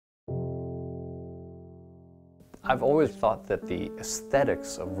I've always thought that the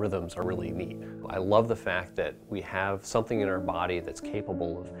aesthetics of rhythms are really neat. I love the fact that we have something in our body that's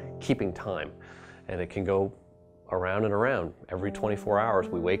capable of keeping time, and it can go around and around. Every 24 hours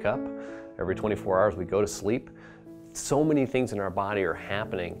we wake up, every 24 hours we go to sleep. So many things in our body are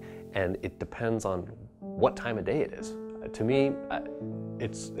happening, and it depends on what time of day it is. To me,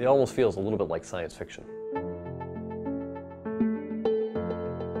 it almost feels a little bit like science fiction.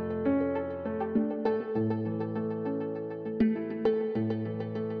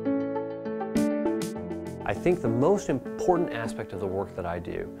 I think the most important aspect of the work that I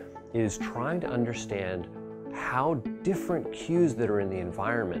do is trying to understand how different cues that are in the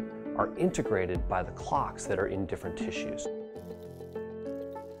environment are integrated by the clocks that are in different tissues.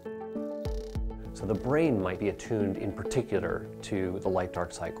 So the brain might be attuned in particular to the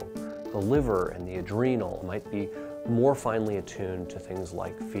light-dark cycle. The liver and the adrenal might be more finely attuned to things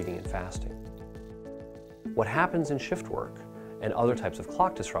like feeding and fasting. What happens in shift work and other types of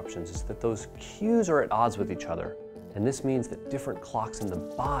clock disruptions is that those cues are at odds with each other, and this means that different clocks in the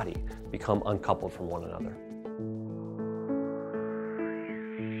body become uncoupled from one another.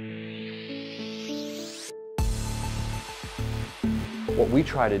 What we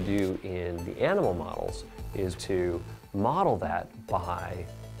try to do in the animal models is to model that by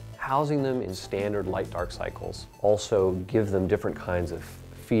housing them in standard light-dark cycles, also give them different kinds of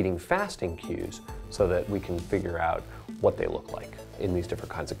feeding-fasting cues so that we can figure out what they look like in these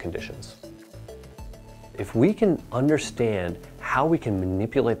different kinds of conditions. If we can understand how we can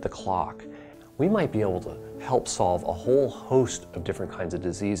manipulate the clock, we might be able to help solve a whole host of different kinds of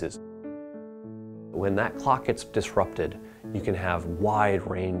diseases. When that clock gets disrupted, you can have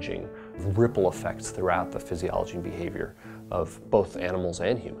wide-ranging ripple effects throughout the physiology and behavior of both animals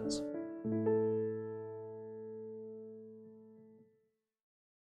and humans.